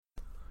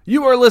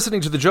You are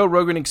listening to the Joe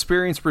Rogan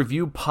Experience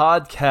Review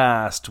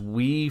Podcast.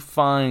 We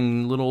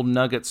find little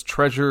nuggets,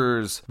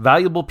 treasures,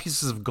 valuable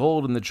pieces of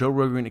gold in the Joe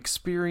Rogan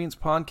Experience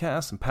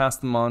Podcast and pass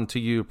them on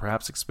to you,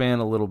 perhaps expand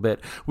a little bit.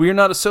 We are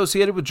not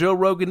associated with Joe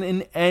Rogan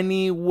in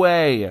any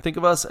way. Think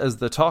of us as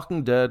the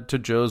Talking Dead to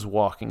Joe's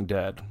Walking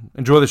Dead.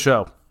 Enjoy the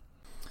show.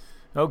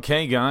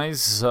 Okay,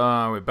 guys,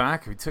 we're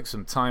back. We took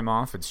some time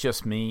off. It's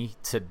just me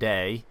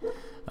today.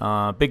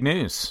 Big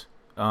news.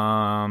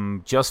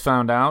 Just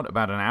found out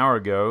about an hour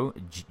ago,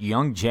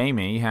 young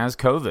Jamie has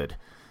COVID.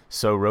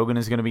 So Rogan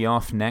is going to be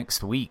off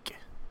next week.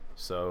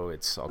 So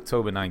it's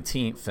October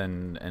 19th,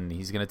 and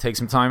he's going to take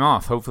some time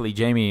off. Hopefully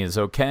Jamie is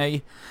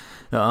okay.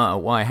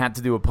 Why I had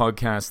to do a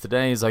podcast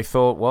today is I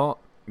thought, well,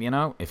 you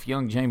know, if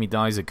young Jamie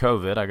dies of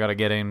COVID, I got to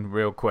get in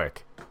real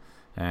quick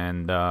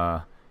and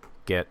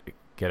get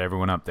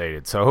everyone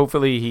updated. So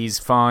hopefully he's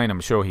fine.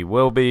 I'm sure he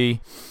will be.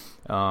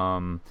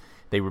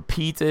 They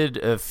repeated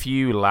a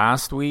few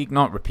last week.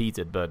 Not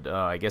repeated, but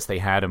I guess they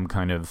had them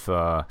kind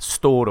of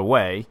stored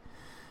away,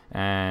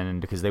 and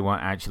because they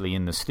weren't actually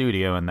in the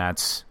studio, and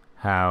that's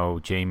how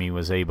Jamie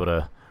was able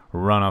to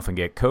run off and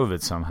get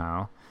COVID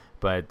somehow.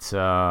 But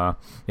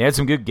they had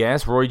some good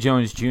guests. Roy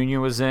Jones Jr.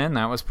 was in.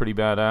 That was pretty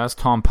badass.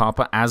 Tom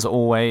Papa, as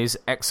always,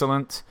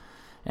 excellent.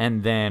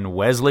 And then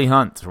Wesley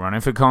Hunt running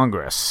for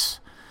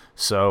Congress.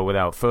 So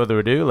without further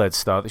ado, let's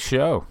start the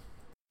show.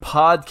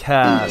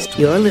 Podcast.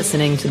 You're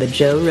listening to the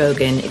Joe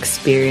Rogan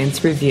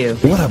Experience Review.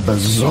 What a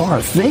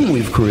bizarre thing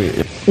we've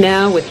created.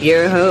 Now with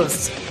your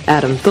hosts,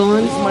 Adam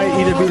Thorne. This might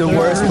either be the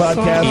worst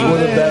podcast or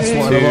the best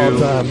one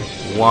of all time.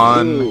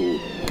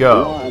 1,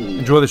 go.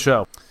 Enjoy the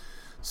show.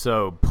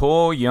 So,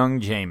 poor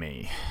young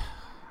Jamie.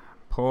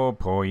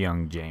 Poor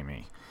young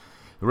Jamie.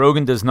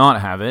 Rogan does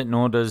not have it,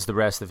 nor does the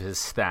rest of his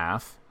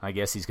staff. I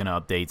guess he's going to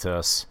update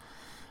us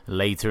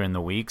later in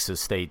the week, so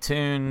stay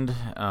tuned.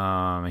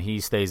 He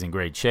stays in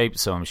great shape,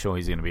 so I'm sure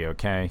he's going to be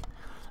okay.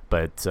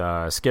 But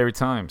scary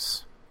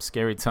times.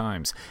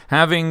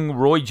 Having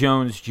Roy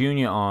Jones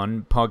Jr.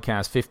 on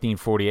podcast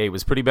 1548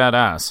 was pretty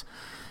badass.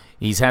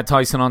 He's had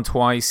Tyson on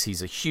twice.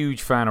 He's a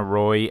huge fan of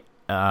Roy.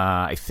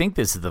 I think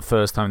this is the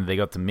first time that they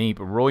got to meet,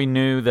 but Roy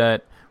knew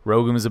that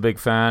Rogan was a big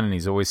fan, and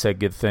he's always said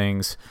good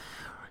things.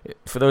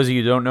 For those of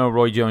you who don't know,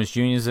 Roy Jones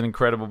Jr. is an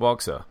incredible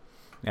boxer.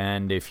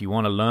 And if you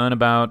want to learn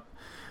about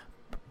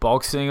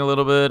boxing a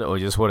little bit, or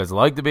just what it's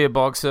like to be a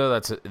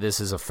boxer, this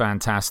is a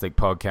fantastic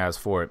podcast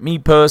for it. Me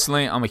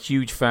personally, I'm a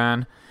huge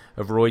fan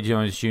of Roy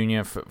Jones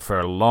Jr. for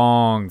a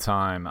long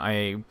time.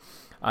 I'm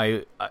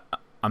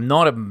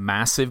not a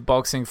massive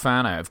boxing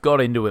fan. I've got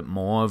into it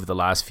more over the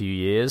last few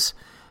years.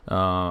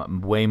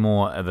 I'm way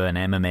more of an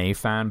MMA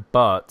fan,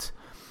 but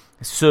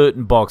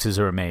certain boxers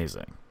are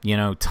amazing. You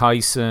know,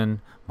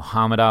 Tyson,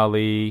 Muhammad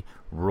Ali,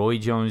 Roy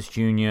Jones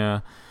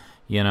Jr.,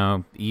 you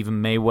know,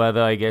 even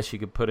Mayweather, I guess you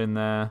could put in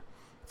there.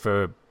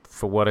 For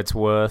what it's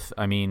worth.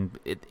 I mean,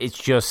 it's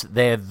just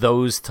they're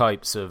those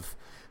types of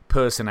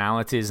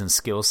personalities and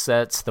skill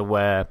sets that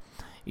where,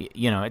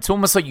 you know, it's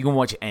almost like you can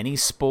watch any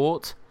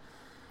sport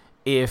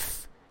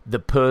if the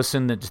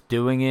person that's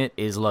doing it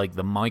is like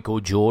the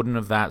Michael Jordan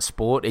of that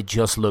sport. It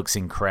just looks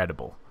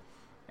incredible.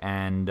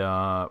 And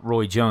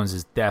Roy Jones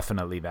is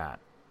definitely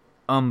that.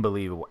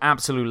 Unbelievable.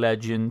 Absolute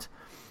legend.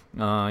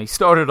 He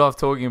started off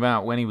talking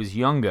about when he was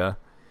younger,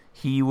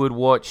 he would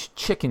watch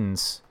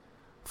chickens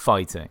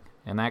fighting.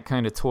 And that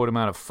kind of taught him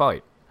how to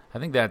fight. I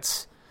think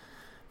that's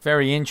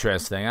very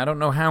interesting. I don't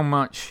know how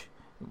much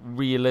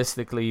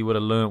realistically he would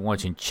have learned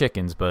watching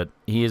chickens, but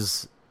he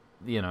is,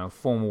 you know,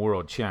 former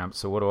world champ,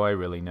 so what do I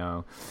really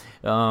know?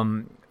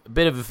 A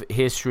bit of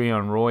history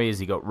on Roy is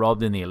he got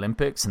robbed in the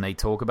Olympics, and they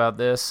talk about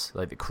this,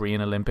 like the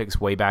Korean Olympics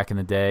way back in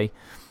the day.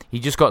 He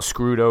just got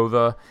screwed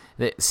over.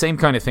 The same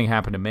kind of thing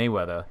happened to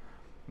Mayweather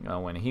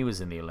when he was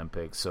in the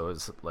Olympics, so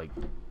it's like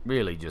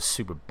really just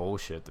super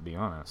bullshit, to be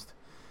honest.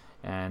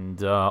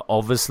 And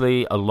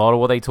obviously, a lot of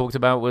what they talked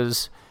about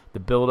was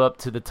the build-up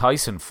to the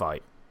Tyson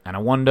fight. And I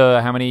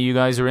wonder how many of you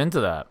guys are into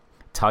that.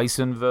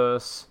 Tyson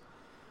versus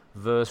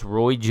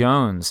Roy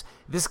Jones.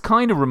 This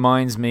kind of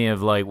reminds me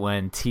of like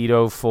when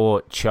Tito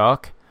fought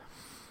Chuck.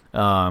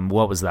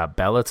 What was that,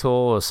 Bellator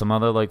or some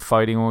other like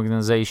fighting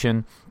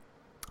organization?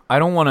 I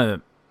don't want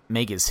to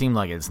make it seem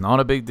like it's not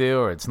a big deal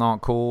or it's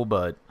not cool,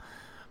 but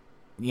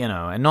you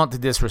know, and not to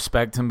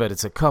disrespect him, but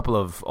it's a couple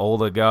of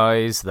older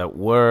guys that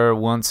were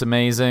once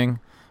amazing,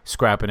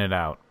 scrapping it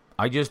out.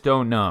 I just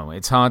don't know.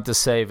 It's hard to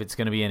say if it's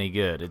going to be any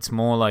good. It's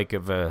more like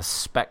of a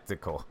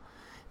spectacle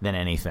than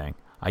anything.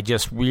 I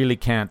just really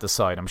can't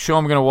decide. I'm sure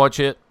I'm going to watch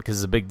it because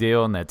it's a big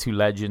deal and they're two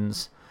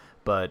legends.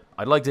 But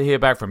I'd like to hear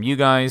back from you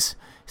guys,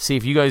 see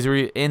if you guys are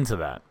into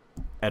that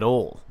at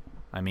all.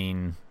 I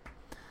mean,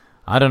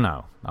 I don't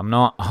know. I'm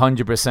not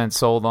 100%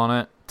 sold on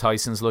it.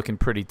 Tyson's looking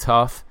pretty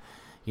tough.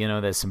 You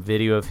know, there's some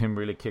video of him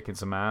really kicking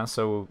some ass,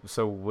 so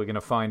we're going to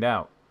find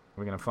out.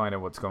 We're going to find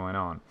out what's going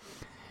on.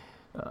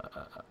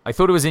 I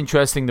thought it was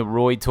interesting that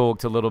Roy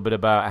talked a little bit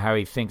about how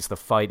he thinks the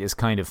fight is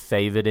kind of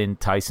favored in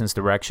Tyson's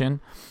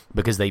direction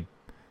because they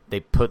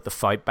put the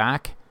fight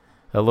back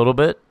a little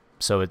bit.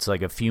 So it's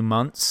like a few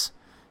months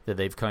that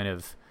they've kind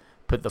of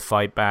put the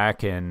fight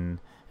back and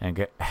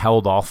get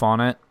held off on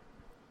it.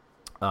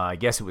 I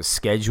guess it was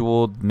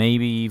scheduled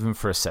maybe even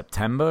for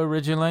September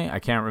originally. I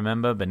can't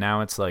remember, but now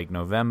it's like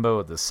November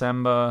or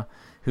December.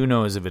 Who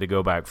knows if it'll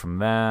go back from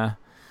there.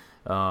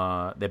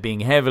 They're being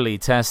heavily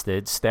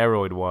tested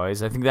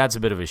steroid-wise. I think that's a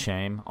bit of a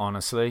shame,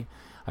 honestly.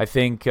 I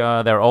think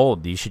they're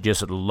old. You should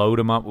just load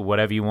them up with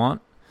whatever you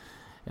want,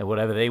 and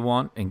whatever they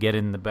want, and get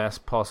in the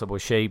best possible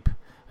shape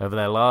of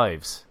their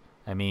lives.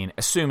 I mean,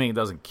 assuming it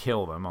doesn't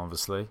kill them,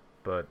 obviously,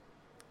 but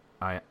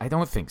I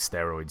don't think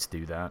steroids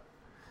do that.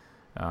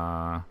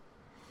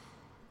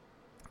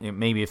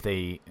 Maybe if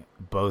they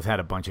both had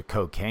a bunch of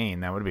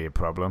cocaine, that would be a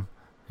problem.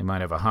 They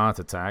might have a heart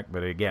attack,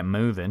 but it'd get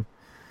moving.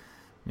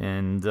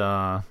 And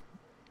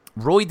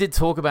Roy did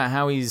talk about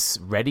how he's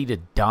ready to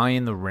die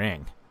in the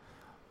ring.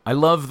 I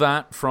love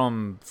that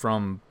from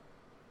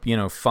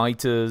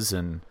fighters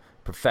and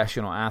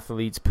professional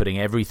athletes putting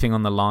everything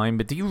on the line.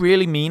 But do you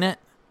really mean it?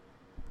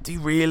 Do you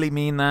really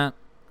mean that?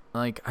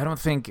 Like, I don't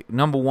think,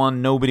 number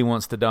one, nobody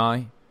wants to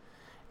die.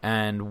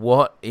 And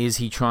what is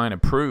he trying to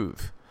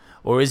prove?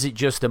 Or is it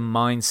just a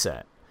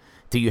mindset?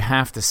 Do you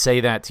have to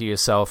say that to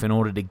yourself in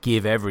order to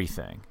give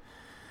everything?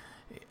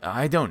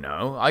 I don't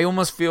know. I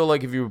almost feel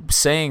like if you're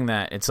saying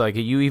that, it's like, are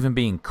you even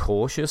being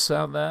cautious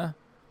out there?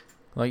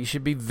 Like, you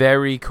should be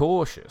very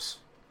cautious,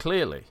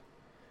 clearly.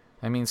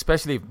 I mean,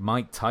 especially if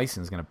Mike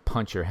Tyson's going to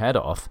punch your head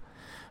off.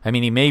 I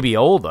mean, he may be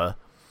older,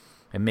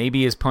 and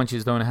maybe his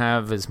punches don't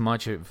have as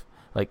much of,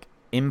 like,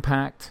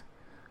 impact.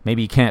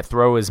 Maybe he can't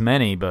throw as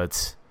many,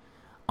 but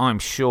I'm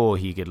sure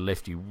he could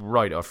lift you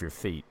right off your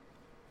feet.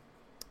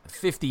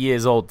 50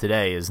 years old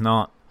today is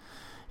not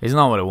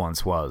what it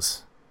once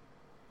was.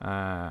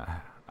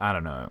 I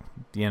don't know.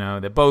 You know,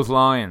 they're both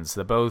lions.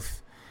 They're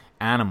both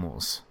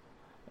animals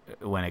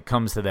when it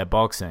comes to their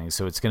boxing.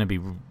 So it's going to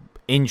be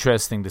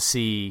interesting to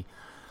see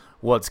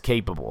what's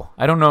capable.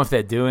 I don't know if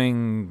they're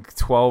doing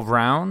 12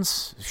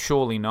 rounds.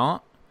 Surely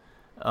not.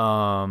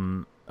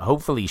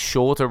 Hopefully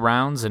shorter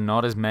rounds and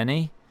not as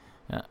many.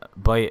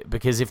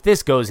 Because if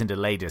this goes into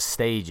later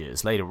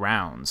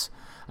rounds,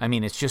 I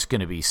mean, it's just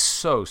going to be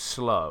so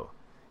slow.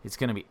 It's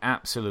going to be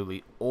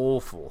absolutely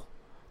awful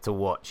to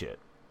watch it,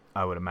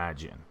 I would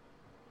imagine.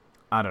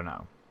 I don't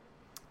know.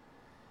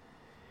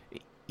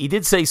 He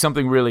did say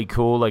something really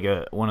cool, like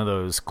one of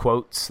those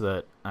quotes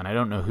that, and I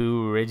don't know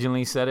who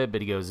originally said it,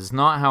 but he goes, "It's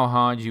not how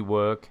hard you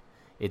work,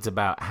 it's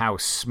about how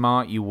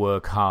smart you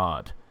work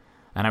hard."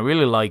 And I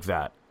really like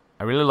that.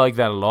 I really like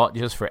that a lot,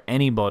 just for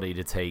anybody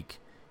to take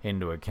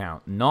into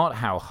account. Not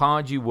how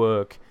hard you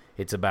work,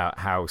 it's about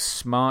how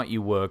smart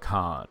you work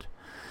hard.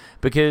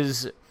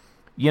 Because,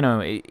 you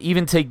know,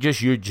 even take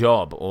just your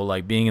job or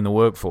like being in the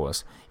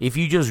workforce. If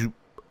you just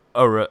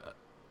are,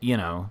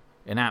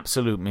 an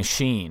absolute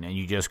machine and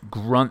you just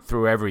grunt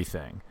through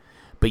everything,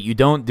 but you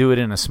don't do it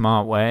in a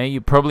smart way,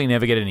 you probably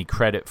never get any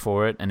credit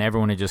for it, and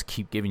everyone will just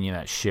keep giving you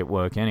that shit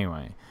work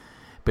anyway.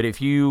 But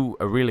if you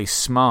are really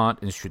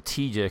smart and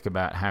strategic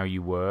about how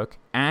you work,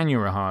 and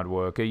you're a hard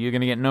worker, you're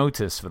going to get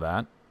noticed for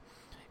that.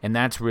 And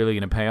that's really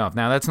going to pay off.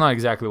 Now, that's not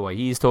exactly what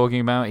he's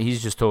talking about.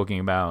 He's just talking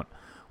about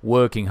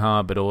working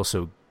hard, but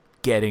also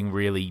getting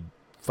really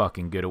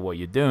fucking good at what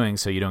you're doing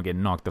so you don't get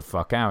knocked the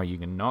fuck out. You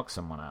can knock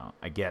someone out.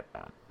 I get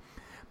that.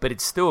 But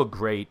it's still a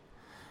great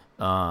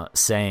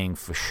saying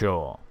for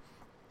sure.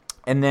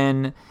 And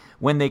then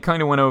when they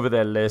kind of went over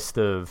their list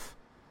of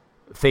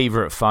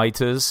favorite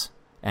fighters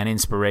and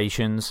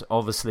inspirations,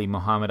 obviously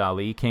Muhammad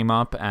Ali came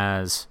up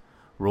as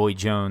Roy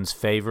Jones'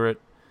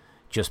 favorite.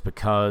 Just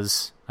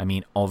because, I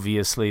mean,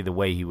 obviously the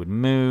way he would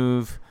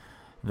move,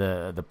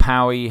 the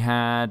power he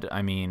had,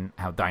 I mean,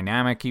 how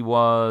dynamic he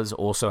was,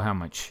 also how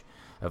much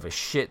of a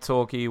shit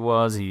talker he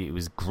was. He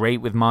was great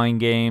with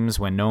mind games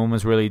when no one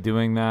was really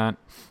doing that.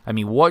 I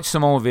mean, watch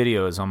some old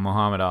videos on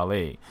Muhammad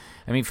Ali.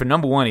 I mean, for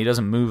number one, he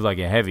doesn't move like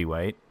a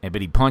heavyweight, but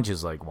he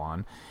punches like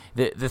one.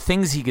 The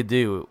things he could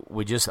do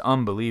were just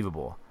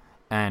unbelievable.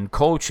 And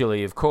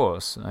culturally, of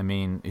course, I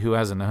mean, who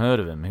hasn't heard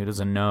of him? Who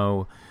doesn't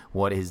know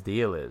what his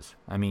deal is?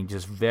 I mean,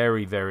 just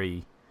very,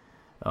 very,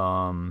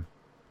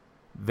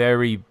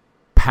 very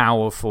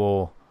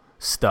powerful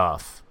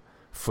stuff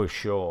for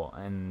sure.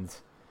 And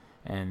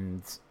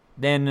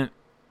then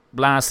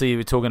lastly,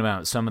 we're talking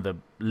about some of the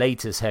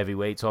latest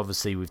heavyweights.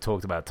 Obviously, we've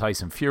talked about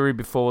Tyson Fury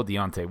before,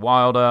 Deontay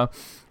Wilder.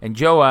 And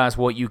Joe asked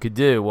what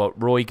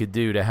Roy could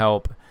do to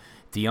help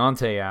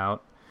Deontay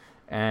out.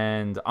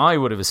 And I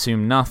would have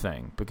assumed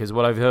nothing, because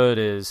what I've heard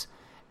is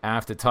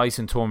after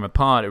Tyson tore him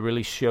apart, it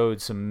really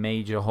showed some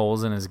major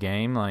holes in his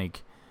game.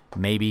 Like,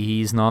 maybe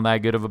he's not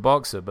that good of a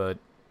boxer, but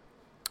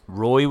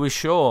Roy was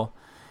sure.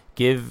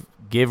 Give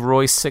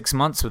Roy 6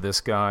 months with this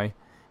guy,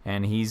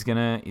 and he's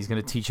gonna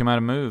teach him how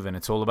to move, and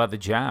it's all about the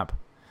jab.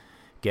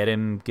 Get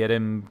him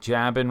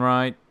jabbing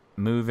right,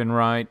 moving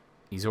right.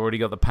 He's already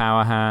got the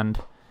power hand,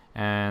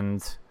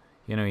 and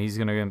he's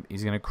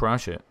gonna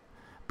crush it.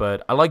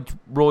 But I liked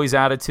Roy's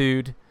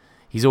attitude.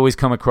 He's always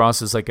come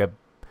across as like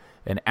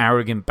an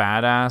arrogant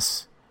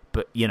badass,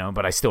 but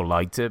I still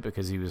liked it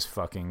because he was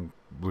fucking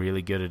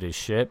really good at his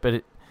shit.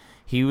 But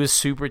he was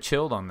super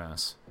chilled on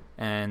this,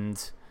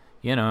 and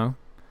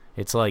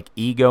It's like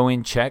ego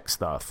in check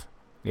stuff.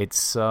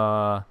 It's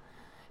cool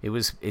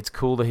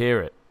to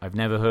hear it. I've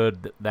never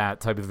heard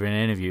that type of an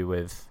interview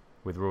with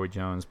Roy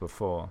Jones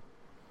before.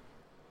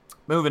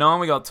 Moving on,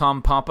 we got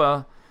Tom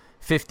Papa,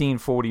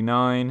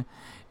 1549.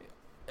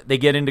 They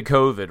get into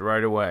COVID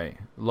right away.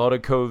 A lot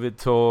of COVID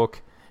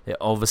talk.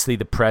 Obviously,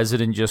 the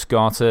president just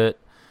got it.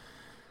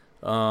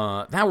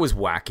 That was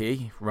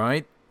wacky,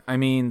 right? I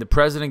mean, the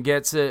president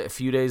gets it. A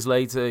few days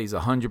later, he's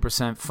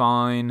 100%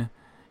 fine.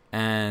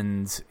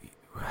 And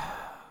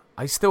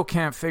I still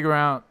can't figure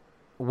out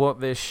what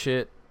this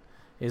shit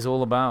is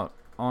all about,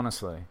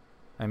 honestly.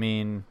 I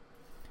mean,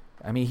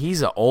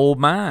 he's an old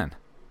man.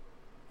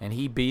 And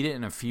he beat it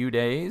in a few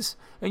days.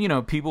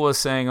 And, people are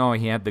saying, oh,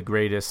 he had the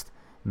greatest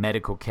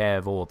medical care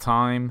of all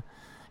time.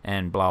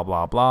 And blah,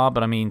 blah, blah.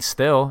 But,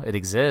 still, it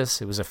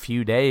exists. It was a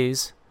few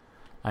days.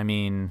 I've,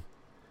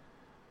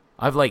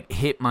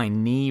 hit my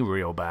knee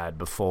real bad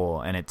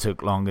before. And it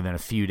took longer than a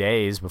few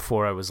days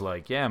before I was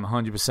like, yeah, I'm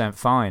 100%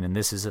 fine. And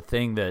this is a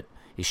thing that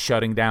is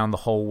shutting down the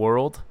whole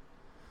world.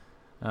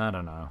 I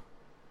don't know.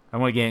 I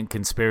want to get in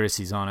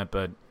conspiracies on it,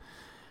 but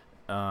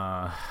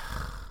I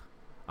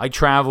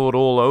traveled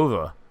all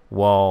over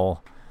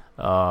while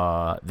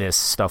this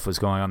stuff was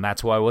going on.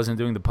 That's why I wasn't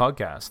doing the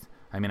podcast.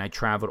 I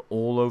traveled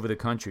all over the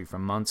country for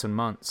months and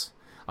months.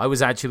 I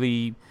was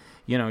actually,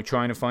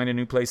 trying to find a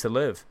new place to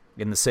live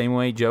in the same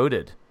way Joe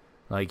did.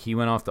 He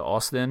went off to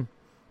Austin.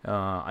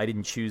 I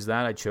didn't choose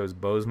that. I chose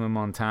Bozeman,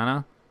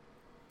 Montana,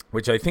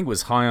 which I think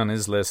was high on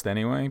his list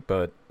anyway,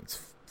 but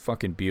it's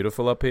fucking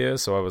beautiful up here.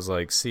 So I was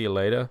like, see you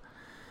later.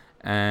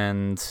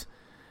 And,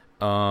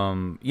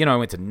 I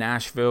went to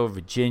Nashville,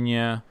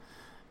 Virginia,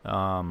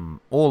 all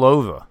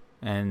over.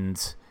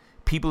 And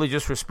people are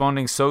just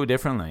responding so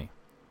differently.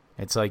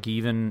 It's like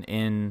even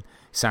in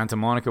Santa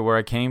Monica where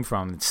I came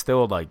from, it's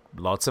still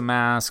lots of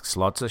masks,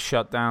 lots of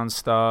shutdown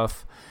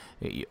stuff,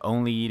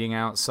 only eating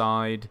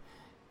outside.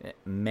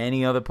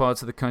 Many other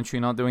parts of the country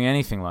not doing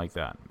anything like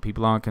that.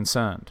 People aren't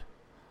concerned.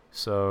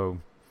 So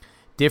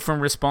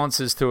different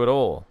responses to it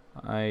all.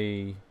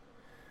 I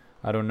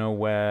don't know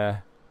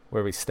where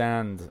we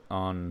stand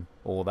on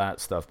all that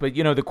stuff. But,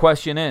 the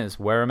question is,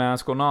 wear a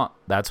mask or not?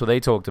 That's what they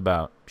talked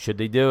about. Should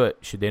they do it?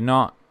 Should they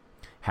not?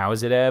 How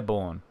is it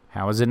airborne?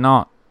 How is it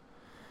not?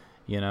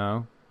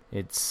 And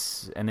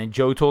then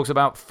Joe talks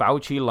about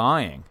Fauci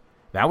lying.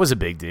 That was a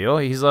big deal.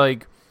 He's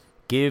like,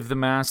 give the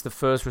mask to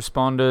first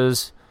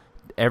responders.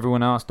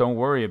 Everyone else, don't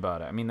worry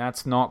about it.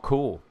 That's not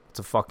cool. It's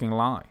a fucking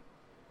lie.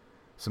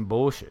 Some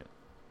bullshit.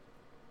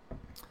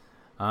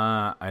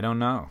 I don't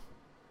know.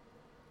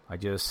 I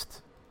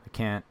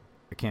can't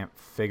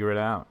figure it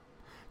out.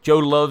 Joe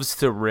loves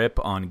to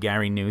rip on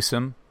Gary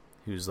Newsom,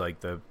 who's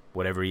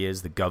whatever he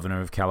is, the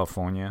governor of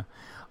California.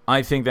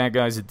 I think that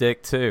guy's a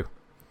dick too.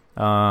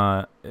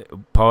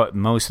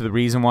 Most of the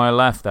reason why I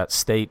left, that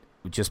state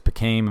just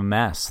became a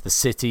mess. The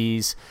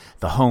cities,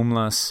 the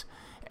homeless,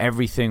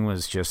 everything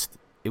was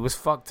it was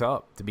fucked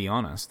up, to be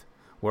honest.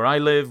 Where I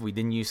live, we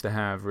didn't used to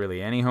have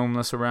really any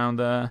homeless around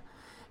there.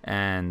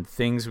 And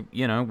things,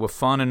 were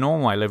fun and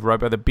normal. I lived right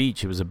by the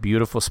beach. It was a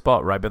beautiful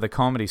spot, right by the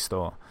Comedy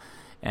Store.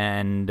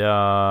 And,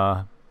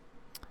 that's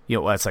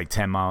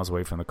 10 miles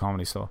away from the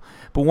Comedy Store.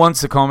 But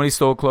once the Comedy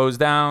Store closed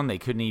down, they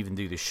couldn't even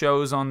do the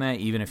shows on there,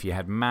 even if you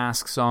had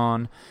masks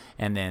on.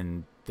 And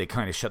then they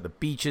kind of shut the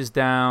beaches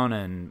down.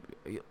 And,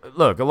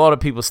 look, a lot of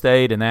people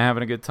stayed, and they're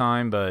having a good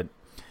time. But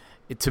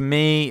to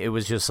me, it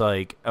was just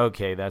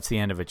okay, that's the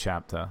end of a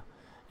chapter.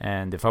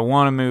 And if I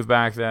want to move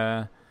back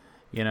there,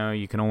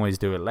 you can always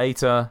do it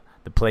later.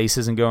 The place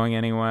isn't going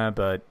anywhere,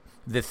 but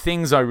the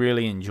things I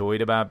really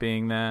enjoyed about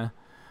being there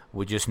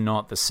were just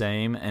not the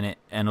same, and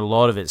a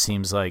lot of it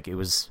seems like it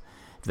was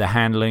the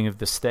handling of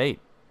the state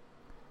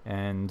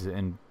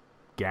and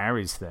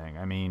Gary's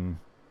thing.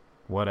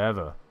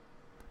 Whatever.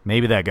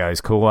 Maybe that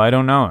guy's cool. I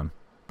don't know him,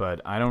 but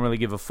I don't really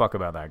give a fuck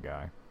about that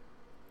guy.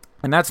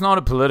 And that's not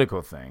a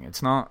political thing.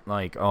 It's not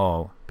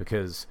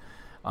because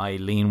I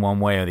lean one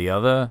way or the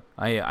other.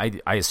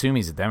 I assume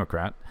he's a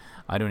Democrat.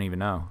 I don't even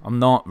know. I'm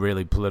not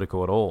really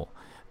political at all.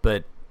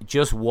 But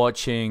just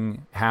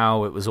watching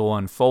how it was all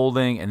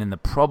unfolding and then the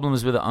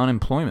problems with the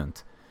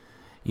unemployment,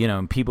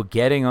 and people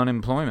getting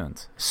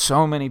unemployment.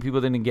 So many people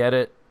didn't get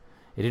it.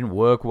 It didn't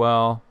work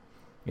well.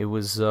 It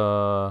was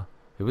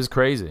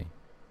crazy.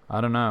 I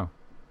don't know.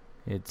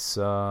 It's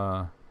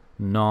not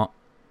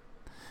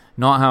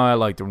how I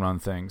like to run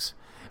things.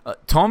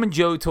 Tom and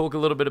Joe talk a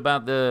little bit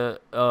about the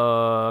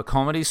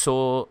Comedy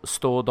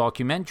Store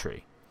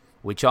documentary,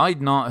 which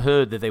I'd not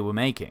heard that they were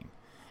making.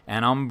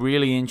 And I'm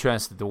really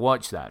interested to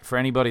watch that. For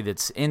anybody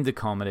that's into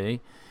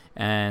comedy,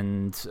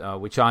 and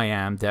which I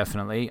am,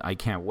 definitely, I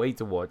can't wait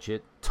to watch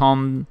it.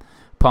 Tom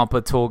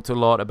Papa talked a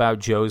lot about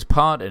Joe's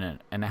part in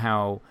it and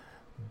how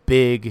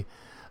big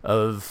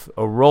of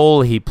a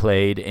role he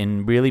played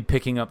in really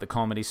picking up the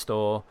Comedy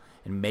Store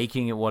and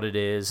making it what it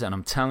is. And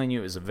I'm telling you,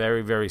 it was a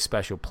very, very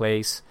special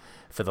place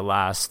for the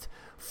last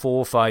 4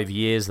 or 5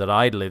 years that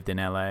I'd lived in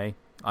LA.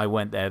 I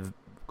went there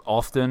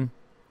often.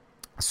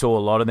 Saw a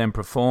lot of them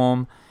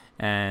perform,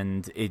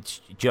 and it's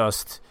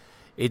just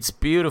it's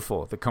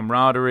beautiful. The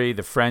camaraderie,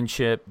 the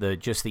friendship, the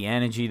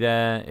energy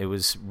there. It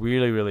was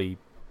really, really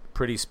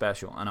pretty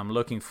special. And I'm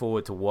looking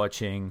forward to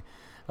watching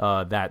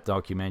that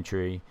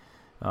documentary.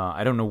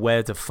 I don't know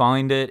where to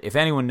find it. If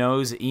anyone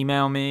knows,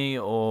 email me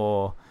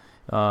or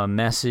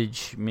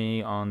message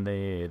me on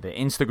the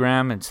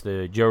Instagram. It's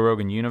the Joe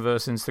Rogan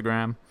Universe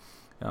Instagram.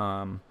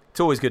 It's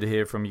always good to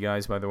hear from you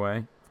guys, by the way,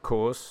 of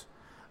course.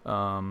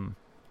 And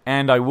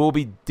I will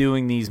be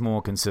doing these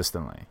more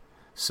consistently.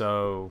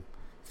 So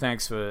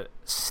thanks for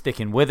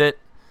sticking with it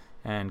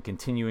and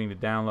continuing to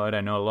download.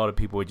 I know a lot of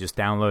people are just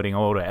downloading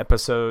older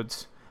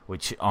episodes,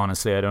 which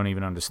honestly I don't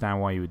even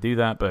understand why you would do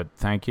that, but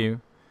thank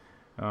you.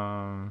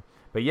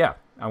 But yeah,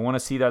 I want to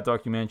see that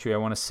documentary. I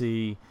want to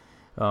see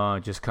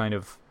just kind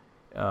of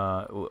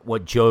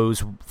what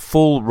Joe's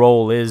full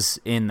role is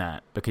in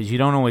that, because you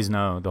don't always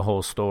know the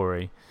whole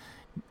story.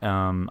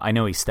 I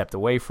know he stepped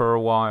away for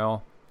a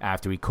while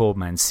after he called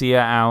Mancia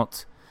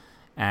out,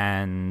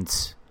 and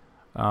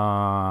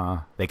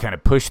they kind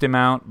of pushed him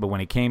out. But when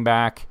he came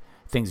back,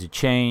 things had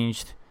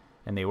changed,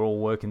 and they were all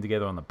working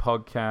together on the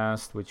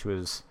podcast, which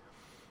was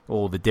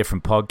all the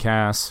different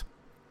podcasts.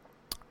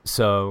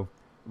 So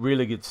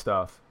really good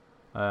stuff.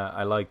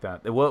 I like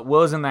that. There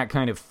wasn't that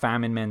kind of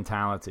famine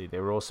mentality. They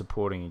were all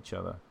supporting each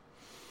other.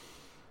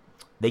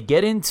 They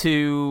get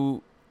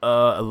into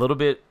a little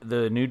bit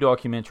the new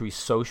documentary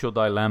Social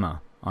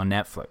Dilemma on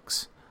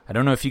Netflix. I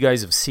don't know if you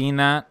guys have seen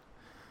that.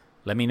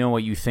 Let me know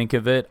what you think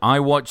of it. I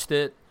watched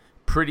it.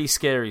 Pretty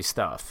scary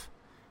stuff.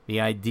 The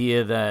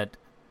idea that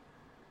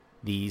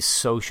the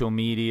social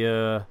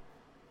media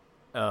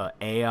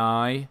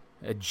AI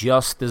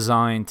just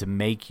designed to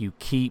make you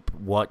keep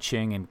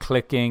watching and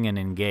clicking and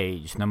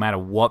engaged, no matter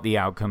what the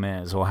outcome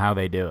is or how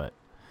they do it.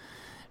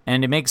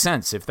 And it makes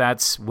sense. If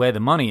that's where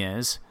the money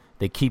is,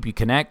 they keep you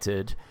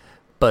connected.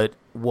 But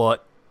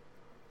what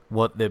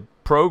the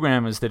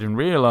programmers didn't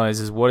realize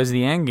is, what is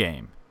the end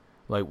game?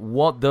 Like,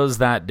 what does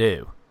that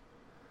do?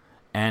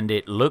 And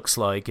it looks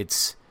like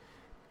it's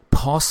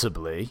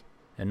possibly,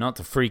 and not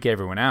to freak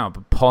everyone out,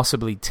 but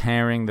possibly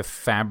tearing the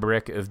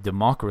fabric of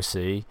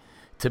democracy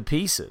to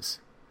pieces.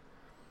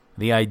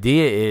 The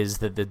idea is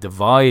that the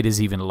divide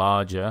is even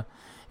larger,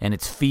 and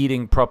it's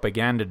feeding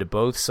propaganda to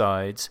both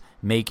sides,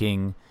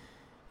 making,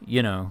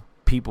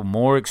 people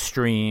more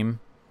extreme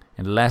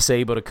and less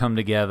able to come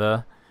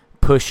together,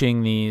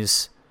 pushing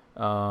these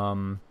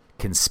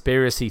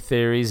conspiracy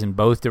theories in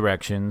both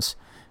directions,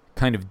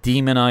 kind of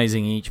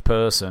demonizing each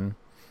person,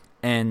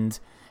 and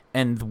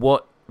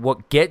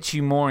what gets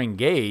you more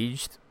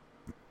engaged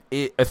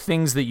are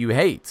things that you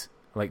hate,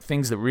 like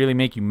things that really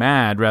make you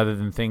mad rather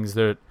than things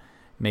that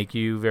make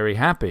you very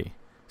happy.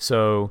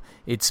 So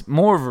it's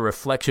more of a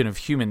reflection of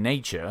human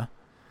nature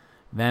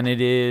than it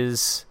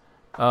is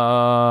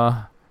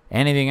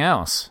anything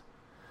else.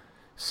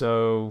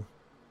 So,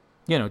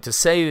 to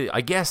say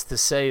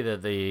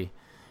that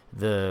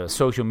the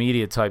social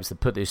media types that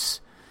put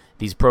these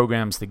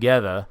programs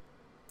together,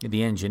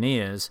 the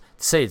engineers,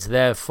 to say it's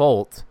their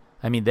fault,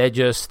 I mean, they're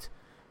just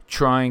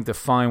trying to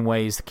find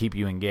ways to keep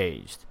you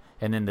engaged.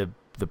 And then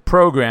the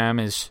program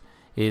is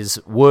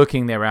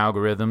working their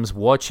algorithms,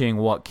 watching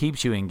what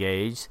keeps you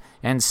engaged,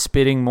 and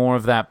spitting more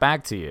of that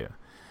back to you.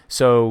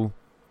 So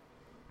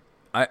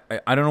I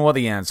don't know what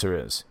the answer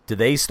is. Do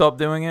they stop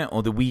doing it,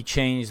 or do we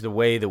change the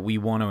way that we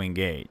want to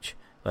engage?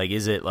 Like,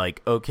 is it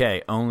like,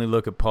 okay, only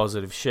look at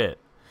positive shit,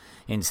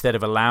 instead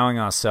of allowing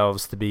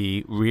ourselves to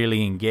be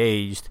really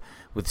engaged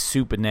with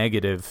super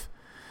negative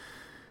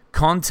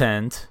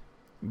content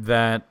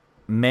that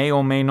may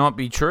or may not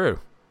be true?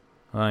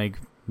 Like,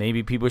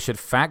 maybe people should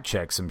fact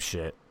check some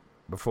shit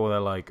before they're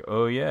like,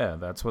 oh yeah,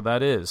 that's what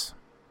that is.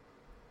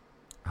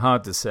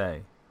 Hard to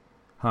say.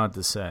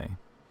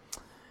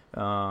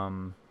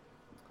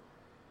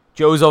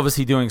 Joe's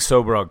obviously doing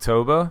Sober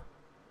October,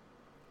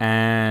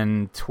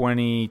 and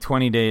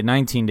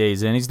 19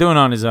 days in, he's doing it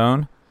on his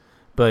own.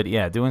 But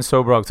yeah, doing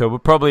Sober October,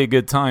 probably a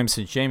good time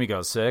since Jamie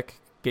got sick.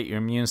 Get your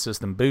immune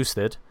system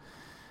boosted.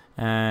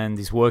 And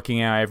he's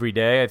working out every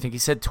day. I think he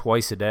said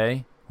twice a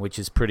day, which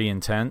is pretty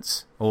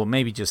intense. Or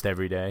maybe just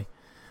every day.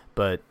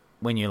 But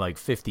when you're like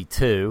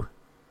 52,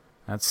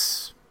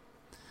 it's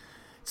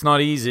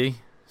not easy.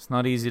 It's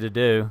not easy to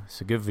do.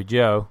 So good for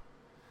Joe.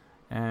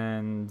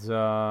 And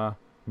no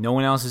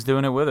one else is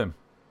doing it with him.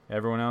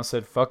 Everyone else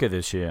said fuck it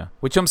this year,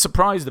 which I'm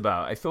surprised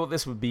about. I thought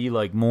this would be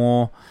like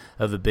more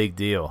of a big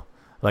deal.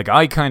 Like,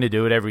 I kind of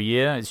do it every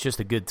year. It's just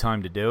a good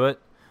time to do it.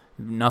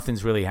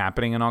 Nothing's really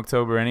happening in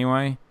October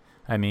anyway.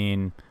 I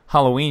mean,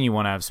 Halloween you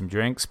want to have some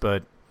drinks,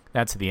 but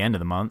that's at the end of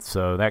the month,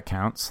 so that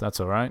counts. That's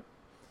all right.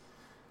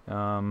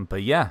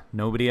 But yeah,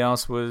 nobody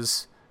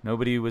was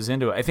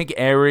into it. I think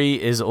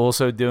Ari is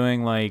also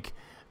doing like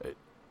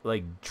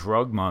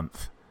drug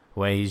month,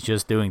 where he's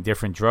just doing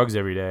different drugs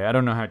every day. I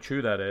don't know how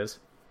true that is,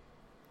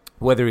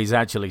 whether he's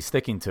actually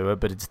sticking to it,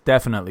 but it's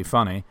definitely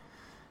funny,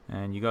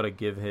 and you got to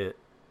give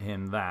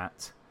him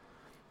that.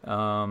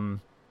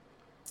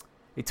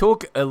 They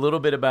talk a little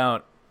bit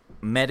about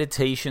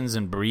meditations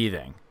and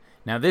breathing.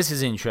 Now, this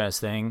is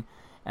interesting,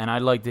 and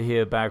I'd like to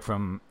hear back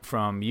from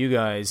you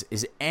guys.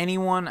 Is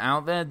anyone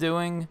out there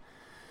doing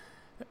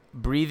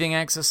breathing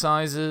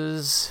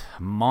exercises,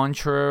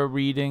 mantra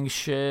reading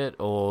shit,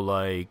 or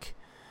like,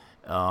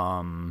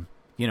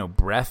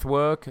 breath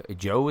work?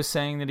 Joe was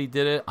saying that he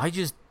did it. I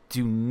just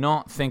do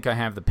not think I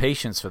have the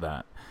patience for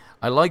that.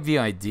 I like the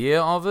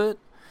idea of it.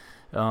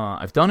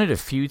 I've done it a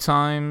few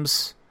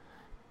times,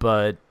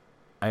 but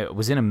I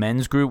was in a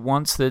men's group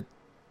once that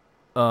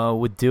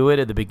would do it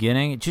at the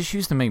beginning. It just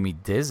used to make me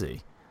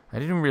dizzy. I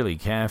didn't really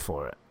care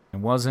for it. It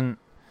wasn't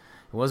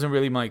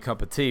really my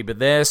cup of tea, but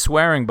they're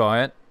swearing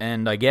by it.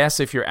 And I guess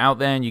if you're out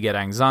there and you get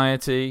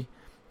anxiety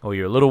or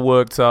you're a little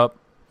worked up,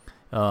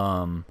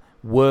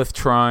 worth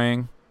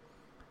trying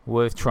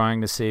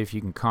to see if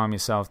you can calm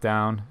yourself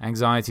down.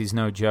 Anxiety's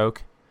no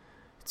joke.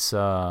 It's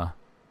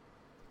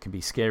can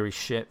be scary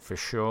shit for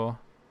sure.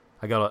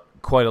 I got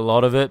quite a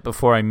lot of it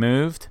before I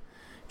moved,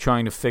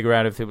 trying to figure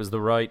out if it was the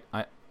right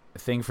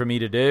thing for me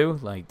to do.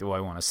 Like, do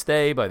I want to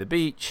stay by the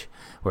beach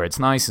where it's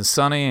nice and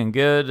sunny and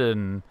good,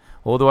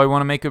 or do I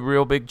want to make a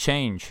real big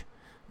change?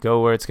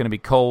 Go where it's going to be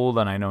cold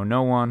and I know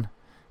no one,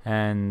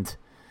 and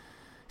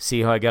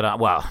see how I get on.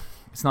 Well,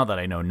 it's not that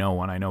I know no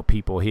one. I know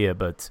people here,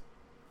 but,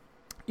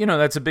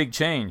 that's a big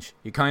change.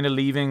 You're kind of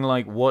leaving,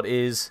 like, what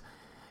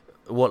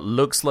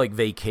looks like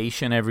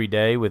vacation every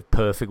day with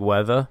perfect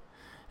weather,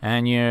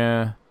 and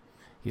you're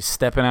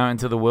stepping out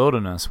into the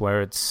wilderness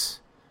where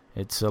it's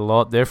a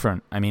lot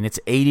different. I mean, it's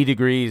 80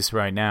 degrees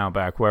right now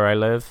back where I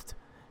lived,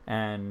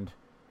 and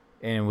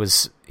it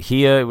was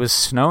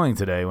snowing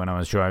today when I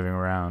was driving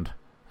around.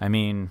 I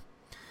mean,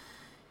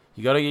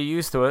 you got to get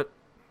used to it,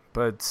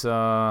 but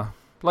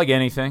like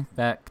anything,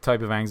 that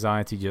type of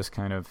anxiety just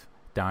kind of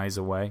dies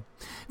away.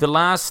 The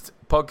last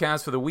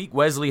podcast for the week,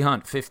 Wesley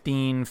Hunt,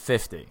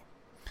 1550.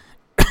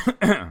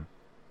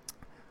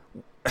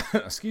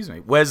 Excuse me.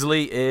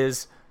 Wesley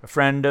is a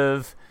friend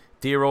of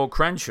dear old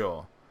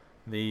Crenshaw,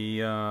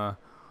 the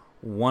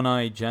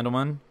one-eyed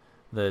gentleman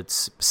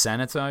that's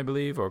senator, I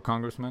believe, or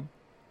congressman.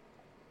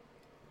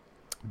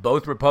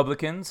 Both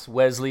Republicans.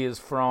 Wesley is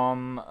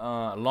from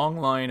a long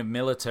line of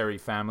military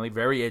family,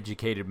 very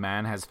educated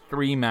man, has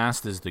 3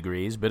 master's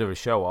degrees, bit of a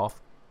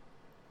show-off.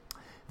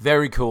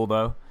 Very cool,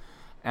 though.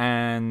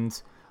 And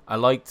I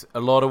liked a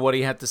lot of what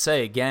he had to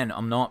say. Again,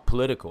 I'm not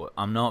political.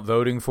 I'm not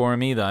voting for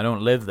him either. I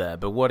don't live there.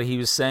 But what he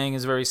was saying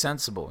is very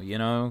sensible,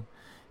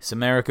 It's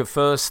America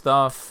First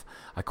stuff.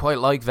 I quite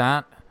like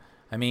that.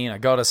 I mean, I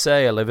gotta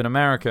say, I live in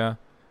America.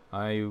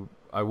 I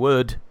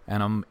would,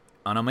 and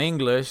I'm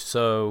English,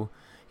 so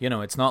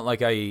it's not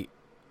like it's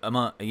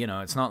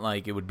not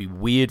like it would be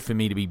weird for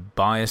me to be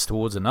biased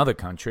towards another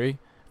country.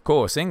 Of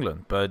course,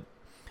 England, but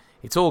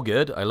it's all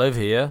good. I live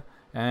here,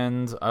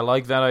 and I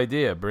like that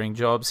idea. Bring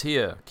jobs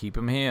here, keep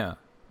them here,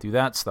 do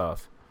that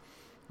stuff.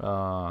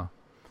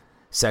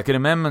 Second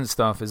Amendment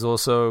stuff is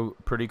also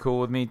pretty cool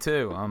with me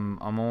too.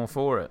 I'm all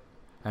for it.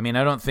 I mean,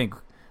 I don't think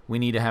we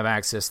need to have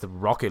access to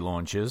rocket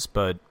launchers,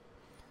 but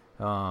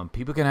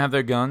people can have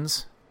their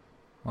guns.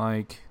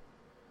 Like,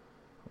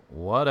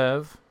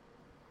 whatever.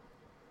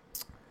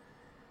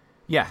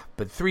 Yeah,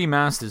 but 3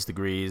 master's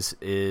degrees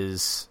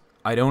is...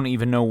 I don't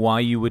even know why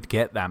you would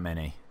get that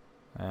many.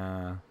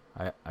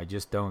 I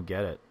just don't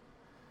get it.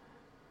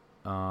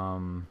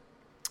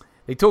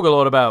 They talk a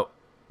lot about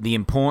the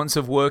importance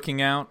of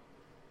working out.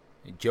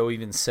 Joe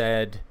even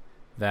said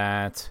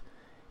that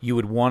you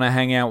would want to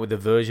hang out with the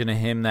version of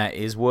him that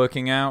is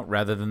working out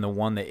rather than the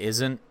one that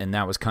isn't. And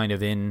that was kind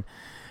of in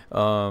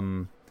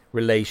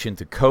relation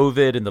to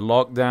COVID and the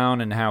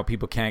lockdown and how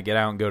people can't get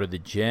out and go to the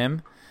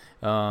gym.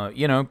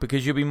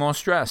 Because you'll be more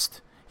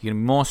stressed. You're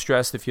going to be more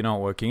stressed if you're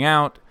not working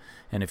out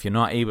and if you're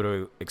not able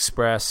to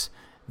express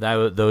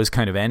those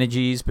kind of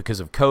energies because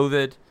of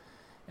COVID.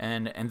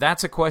 And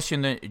that's a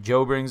question that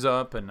Joe brings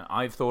up and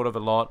I've thought of a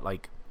lot.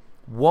 Like,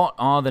 what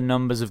are the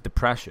numbers of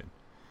depression?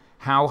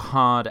 How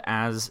hard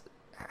has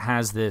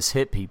this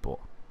hit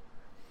people?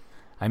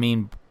 I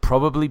mean,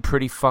 probably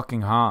pretty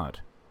fucking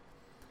hard.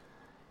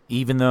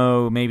 Even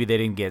though maybe they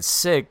didn't get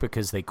sick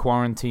because they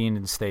quarantined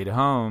and stayed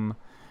home,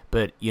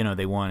 but,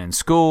 they weren't in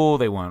school,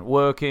 they weren't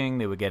working,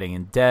 they were getting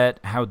in debt.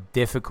 How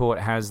difficult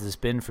has this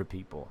been for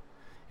people?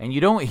 And you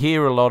don't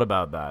hear a lot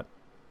about that.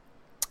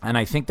 And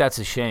I think that's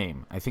a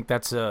shame. I think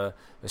that's a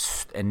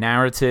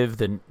narrative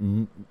that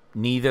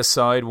neither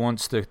side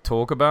wants to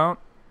talk about.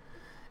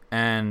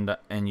 And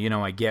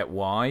I get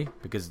why,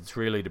 because it's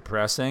really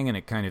depressing and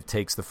it kind of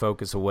takes the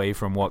focus away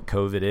from what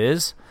COVID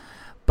is.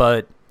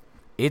 But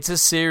it's a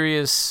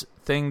serious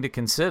thing to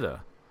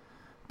consider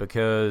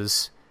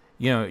because,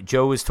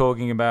 Joe was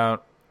talking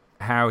about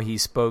how he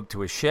spoke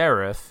to a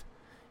sheriff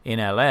in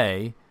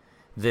LA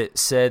that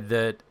said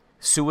that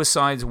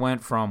suicides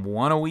went from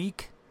 1 a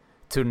week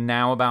to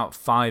now about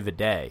 5 a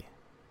day.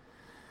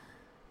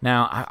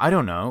 Now, I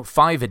don't know,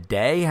 5 a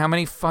day? How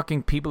many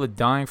fucking people are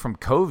dying from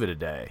COVID a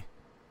day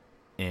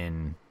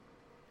in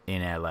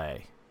LA?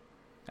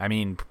 I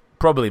mean,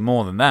 probably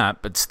more than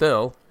that, but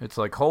still, it's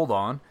like, hold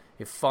on.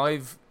 If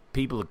 5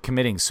 people are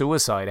committing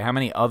suicide, how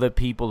many other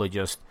people are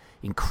just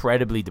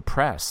incredibly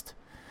depressed?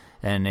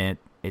 And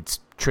it's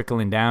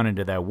trickling down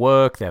into their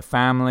work, their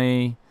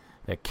family,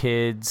 their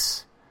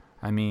kids.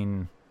 I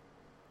mean,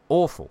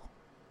 awful.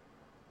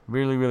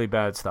 Really, really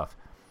bad stuff.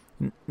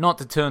 Not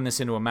to turn this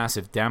into a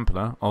massive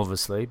dampener,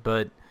 obviously,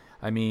 but,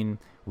 I mean,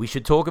 we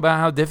should talk about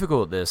how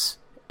difficult this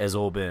has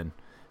all been.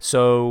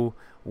 So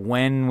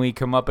when we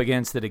come up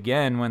against it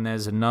again, when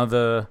there's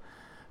another,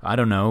 I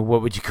don't know,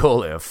 what would you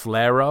call it, a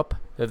flare-up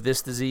of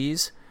this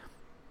disease,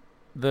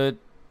 that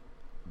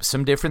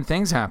some different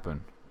things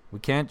happen. We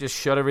can't just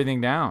shut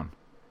everything down,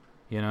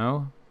 you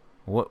know?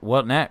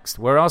 What next?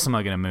 Where else am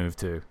I going to move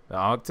to? The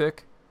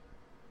Arctic?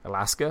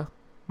 Alaska?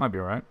 Might be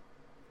all right.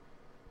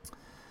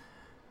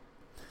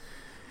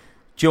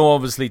 Joe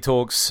obviously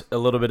talks a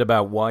little bit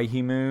about why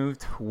he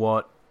moved,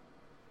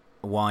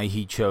 why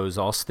he chose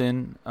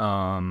Austin.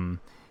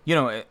 You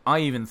know, I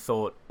even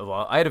thought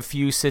I had a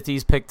few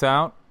cities picked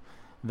out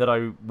that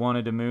I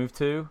wanted to move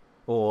to,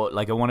 or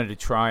like I wanted to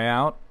try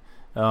out.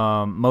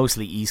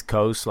 Mostly East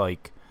Coast.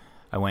 Like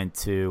I went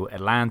to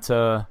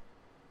Atlanta,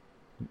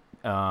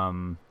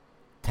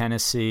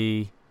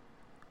 Tennessee,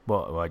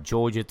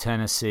 Georgia,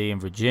 Tennessee,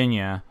 and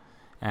Virginia.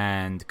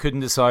 And couldn't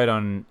decide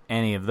on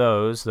any of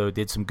those, though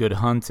did some good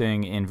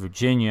hunting in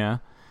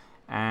Virginia.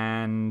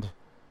 And,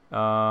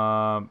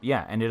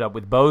 ended up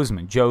with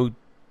Bozeman. Joe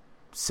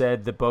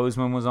said that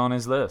Bozeman was on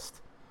his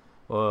list.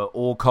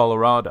 Or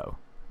Colorado.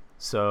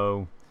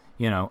 So,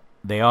 you know,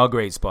 they are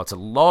great spots. A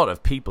lot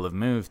of people have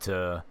moved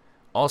to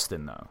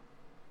Austin, though.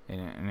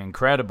 An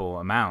incredible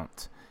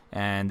amount.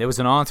 And there was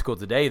an article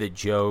today that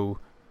Joe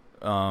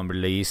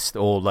released,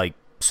 or like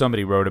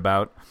somebody wrote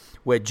about,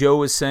 where Joe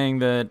was saying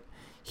that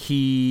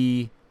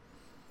he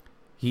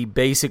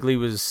basically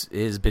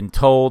has been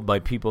told by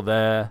people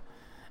there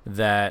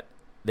that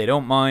they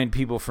don't mind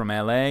people from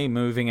LA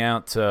moving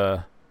out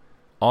to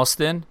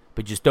Austin,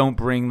 but just don't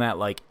bring that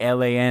like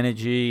LA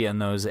energy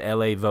and those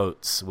LA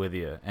votes with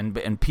you.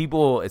 And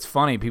people, it's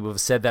funny, people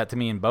have said that to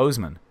me in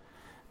Bozeman.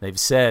 They've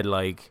said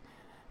like,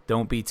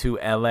 don't be too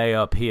LA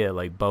up here.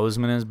 Like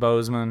Bozeman is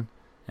Bozeman,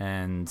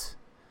 and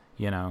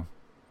you know,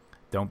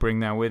 don't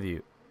bring that with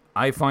you.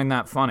 I find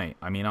that funny.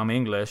 I mean, I'm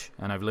English,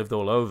 and I've lived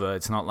all over.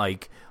 It's not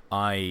like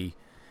I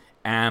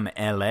am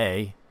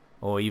LA,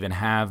 or even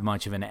have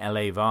much of an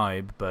LA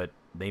vibe, but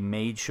they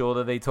made sure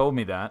that they told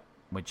me that,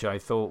 which I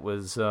thought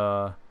was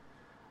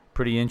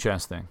pretty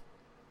interesting.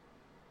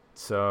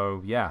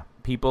 So, yeah,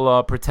 people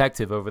are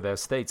protective over their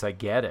states. I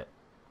get it.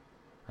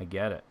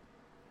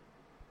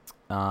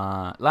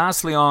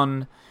 Lastly,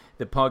 on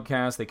the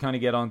podcast, they kind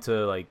of get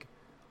onto, like,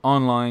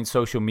 online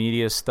social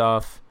media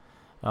stuff.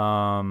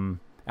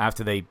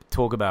 After they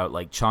talk about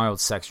like child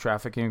sex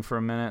trafficking for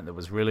a minute, that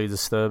was really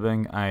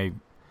disturbing. I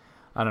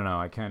don't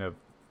know.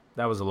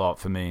 That was a lot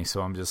for me.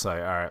 So I'm just like,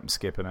 all right, I'm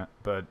skipping it.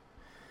 But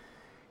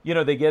you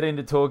know, they get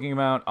into talking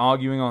about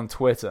arguing on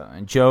Twitter,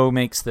 and Joe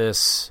makes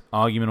this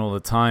argument all the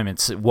time.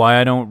 It's why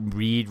I don't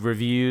read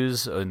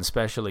reviews, and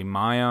especially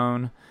my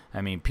own.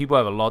 I mean, people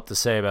have a lot to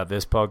say about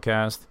this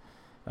podcast.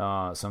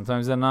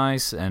 Sometimes they're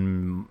nice,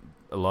 and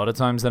a lot of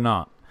times they're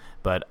not.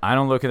 But I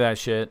don't look at that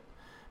shit,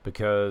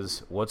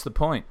 because what's the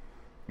point?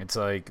 It's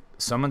like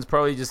someone's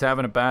probably just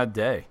having a bad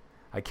day.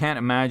 I can't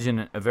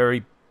imagine a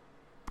very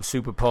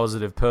super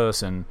positive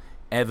person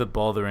ever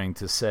bothering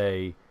to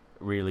say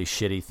really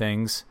shitty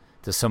things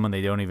to someone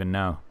they don't even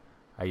know.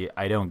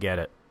 I don't get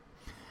it.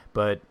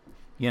 But,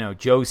 you know,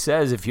 Joe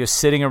says if you're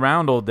sitting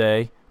around all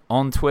day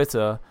on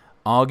Twitter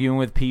arguing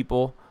with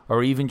people,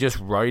 or even just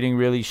writing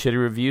really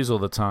shitty reviews all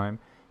the time,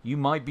 you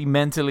might be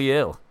mentally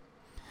ill.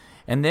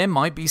 And there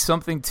might be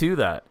something to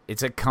that.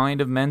 It's a kind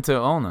of mental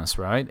illness,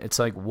 right? It's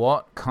like,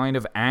 what kind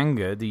of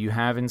anger do you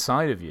have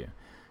inside of you?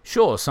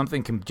 Sure,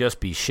 something can just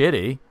be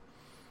shitty,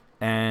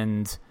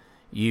 and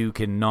you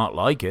can not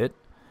like it.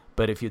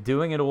 But if you're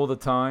doing it all the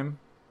time,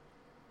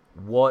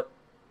 what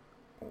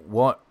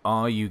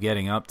are you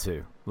getting up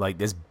to? Like,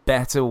 there's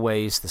better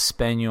ways to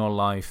spend your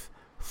life,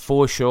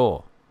 for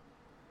sure.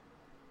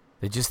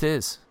 There just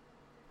is.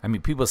 I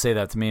mean, people say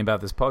that to me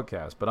about this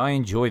podcast, but I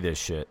enjoy this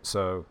shit,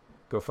 so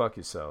go fuck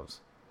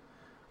yourselves.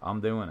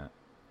 I'm doing it.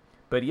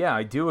 But yeah,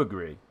 I do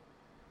agree.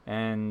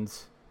 And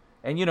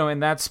you know,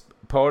 and that's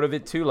part of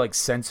it too. Like,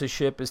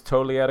 censorship is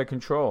totally out of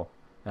control.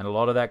 And a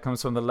lot of that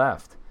comes from the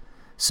left.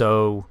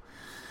 So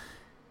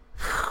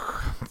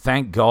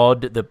thank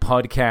God the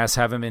podcasts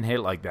haven't been hit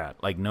like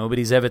that. Like,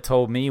 nobody's ever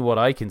told me what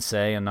I can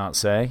say and not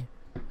say.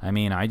 I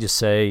mean, I just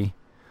say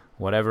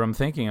whatever I'm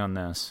thinking on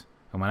this.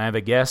 And when I have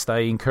a guest, I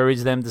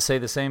encourage them to say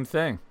the same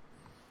thing.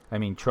 I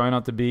mean, try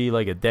not to be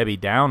like a Debbie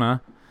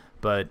Downer,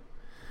 but,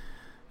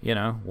 you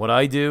know, what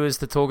I do is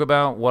to talk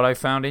about what I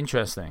found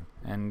interesting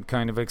and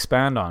kind of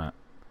expand on it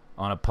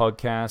on a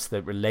podcast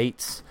that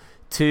relates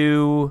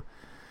to,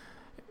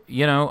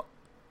 you know,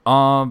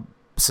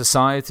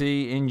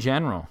 society in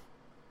general.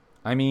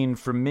 I mean,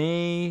 for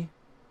me,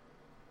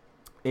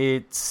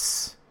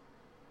 it's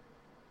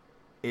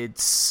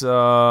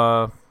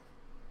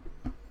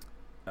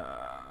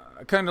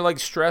kind of like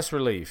stress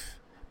relief.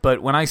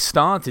 But when I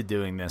started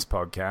doing this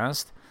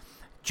podcast,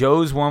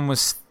 Joe's one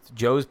was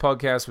Joe's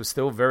podcast was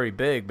still very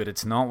big, but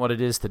it's not what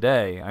it is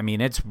today. I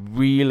mean, it's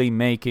really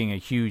making a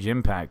huge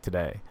impact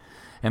today.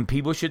 And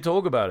people should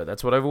talk about it.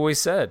 That's what I've always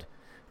said.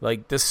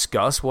 Like,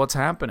 discuss what's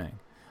happening.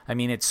 I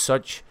mean, it's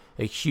such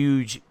a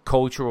huge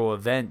cultural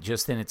event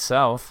just in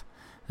itself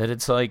that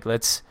it's like,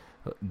 let's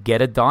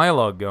get a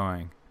dialogue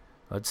going.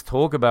 Let's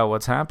talk about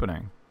what's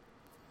happening.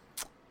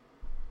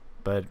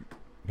 But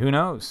who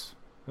knows?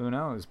 Who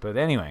knows? But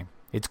anyway,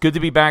 it's good to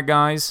be back,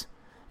 guys.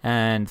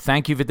 And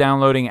thank you for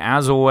downloading.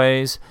 As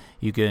always,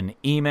 you can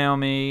email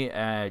me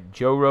at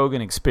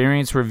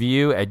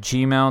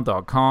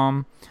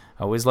joeroganexperiencereview@gmail.com.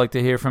 I always like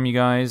to hear from you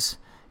guys.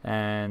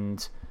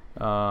 And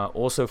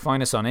also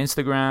find us on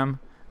Instagram,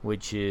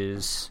 which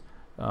is...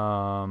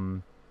 I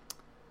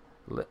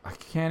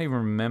can't even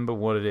remember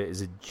what it is.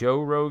 Is it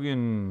Joe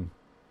Rogan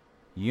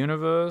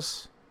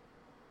Universe?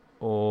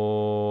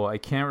 Or I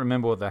can't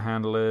remember what the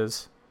handle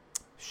is.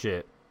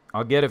 Shit.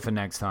 I'll get it for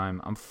next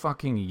time. I'm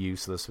fucking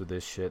useless with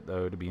this shit,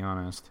 though, to be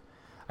honest.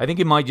 I think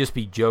it might just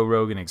be Joe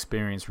Rogan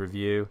Experience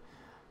Review.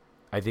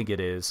 I think it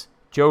is.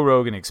 Joe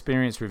Rogan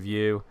Experience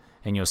Review.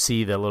 And you'll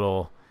see the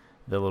little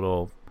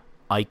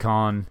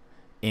icon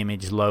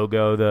image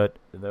logo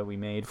that we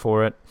made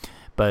for it.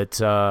 But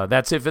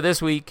that's it for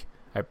this week.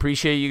 I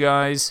appreciate you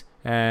guys.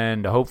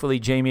 And hopefully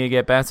Jamie will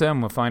get better.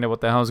 And we'll find out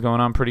what the hell's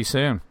going on pretty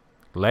soon.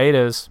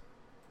 Laters.